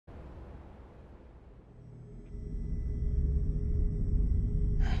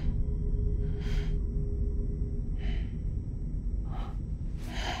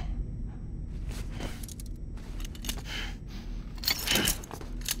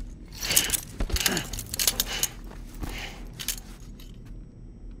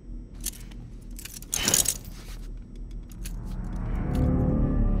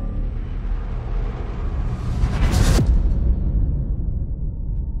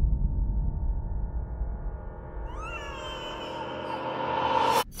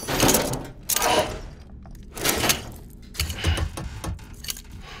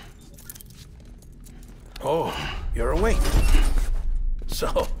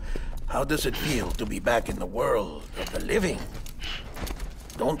So, how does it feel to be back in the world of the living?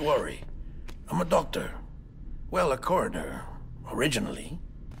 Don't worry. I'm a doctor. Well, a coroner, originally.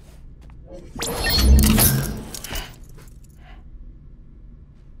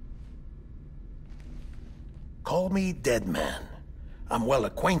 Call me Dead Man. I'm well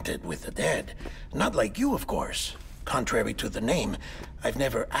acquainted with the dead. Not like you, of course. Contrary to the name, I've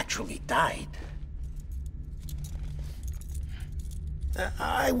never actually died.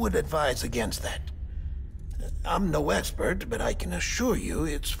 I would advise against that. I'm no expert, but I can assure you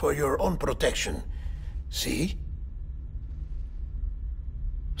it's for your own protection. See?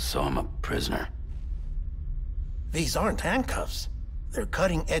 So I'm a prisoner. These aren't handcuffs. They're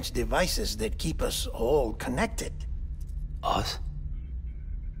cutting-edge devices that keep us all connected. Us?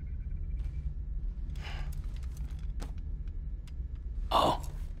 Oh,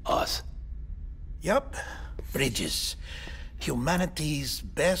 us. Yup. Bridges. Humanity's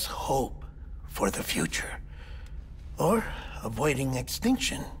best hope for the future. Or avoiding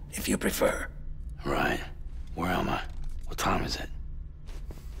extinction, if you prefer. Right. Where am I? What time is it?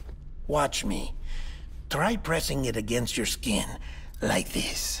 Watch me. Try pressing it against your skin, like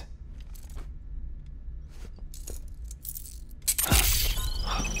this.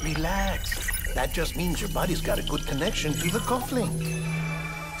 Relax. That just means your body's got a good connection to the cufflink.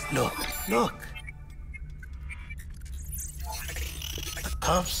 Look, look. The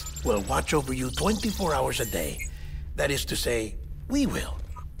cuffs will watch over you 24 hours a day. That is to say, we will.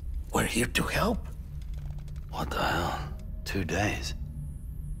 We're here to help. What the hell? 2 days?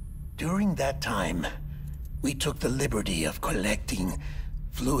 During that time, we took the liberty of collecting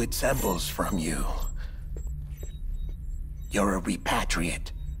fluid samples from you. You're a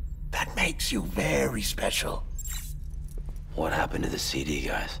repatriate. That makes you very special. What happened to the CD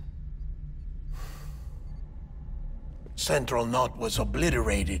guys? Central Knot was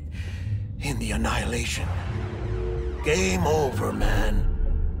obliterated in the Annihilation. Game over, man.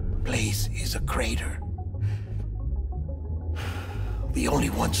 Place is a crater. The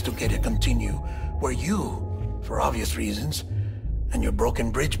only ones to get to continue were you, for obvious reasons, and your broken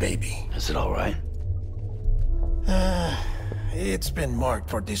bridge baby. Is it all right? It's been marked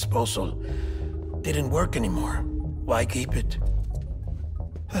for disposal. Didn't work anymore. Why keep it?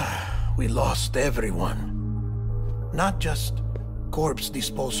 We lost everyone. Not just corpse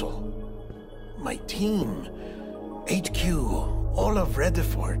disposal. My team, HQ, all of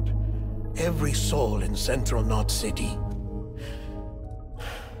Redefort, every soul in Central Knot City.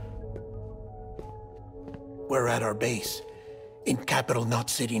 We're at our base, in Capital Knot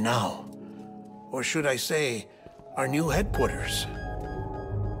City now. Or should I say, our new headquarters.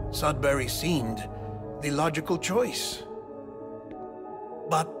 Sudbury seemed the logical choice.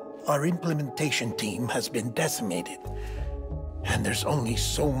 But our implementation team has been decimated, and there's only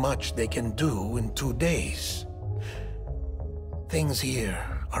so much they can do in 2 days. Things here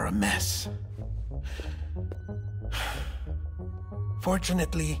are a mess.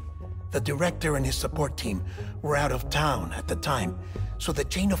 Fortunately, the director and his support team were out of town at the time, so the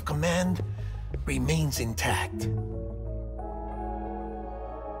chain of command remains intact.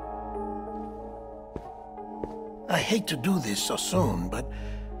 I hate to do this so soon, but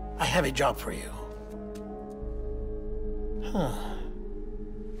I have a job for you.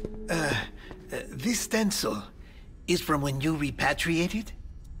 This stencil is from when you repatriated?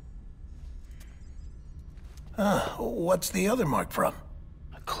 What's the other mark from?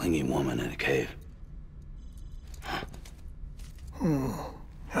 A clingy woman in a cave.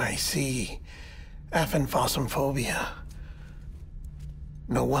 I see. Aphanphosmphobia.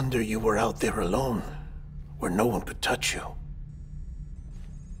 No wonder you were out there alone, where no one could touch you.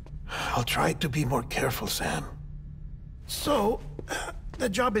 I'll try to be more careful, Sam. So, the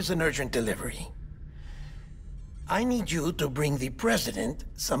job is an urgent delivery. I need you to bring the president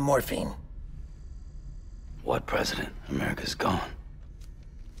some morphine. What president? America's gone.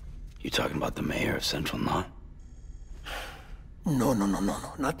 You talking about the mayor of Central Knot? No,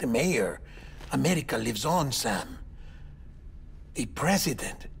 not the mayor. America lives on, Sam. The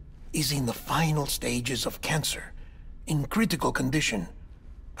president is in the final stages of cancer, in critical condition,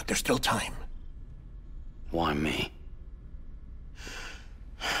 but there's still time. Why me?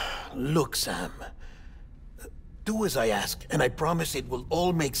 Look, Sam. Do as I ask, and I promise it will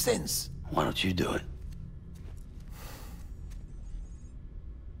all make sense. Why don't you do it?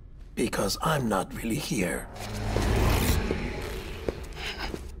 Because I'm not really here.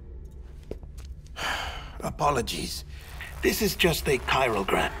 Apologies. This is just a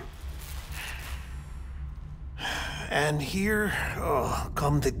chiralgram. And here,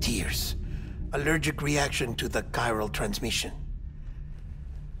 come the tears. Allergic reaction to the chiral transmission.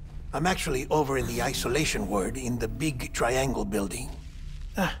 I'm actually over in the isolation ward in the big triangle building.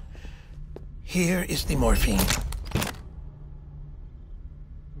 Here is the morphine.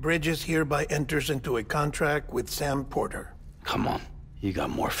 Bridges hereby enters into a contract with Sam Porter. Come on, you got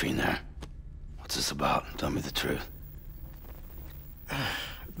morphine there. What's this about? Tell me the truth.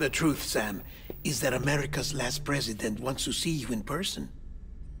 The truth, Sam, is that America's last president wants to see you in person.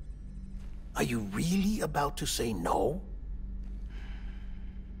 Are you really about to say no?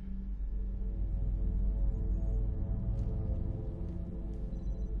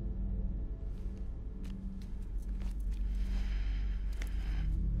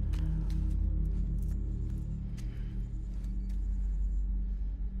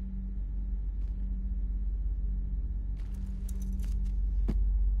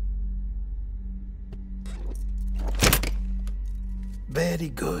 Very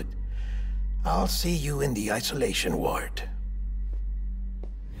good. I'll see you in the isolation ward.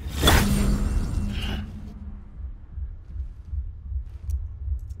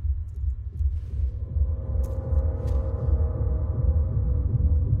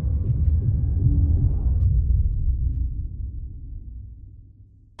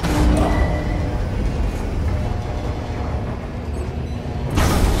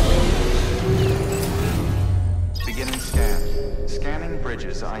 Beginning scan. Scanning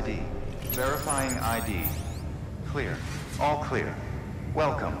Bridges ID. Verifying ID. Clear. All clear.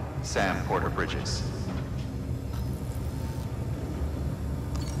 Welcome, Sam Porter Bridges.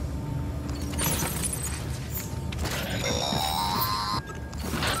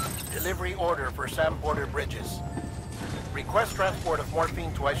 Delivery order for Sam Porter Bridges. Request transport of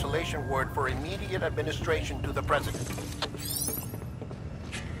morphine to isolation ward for immediate administration to the President.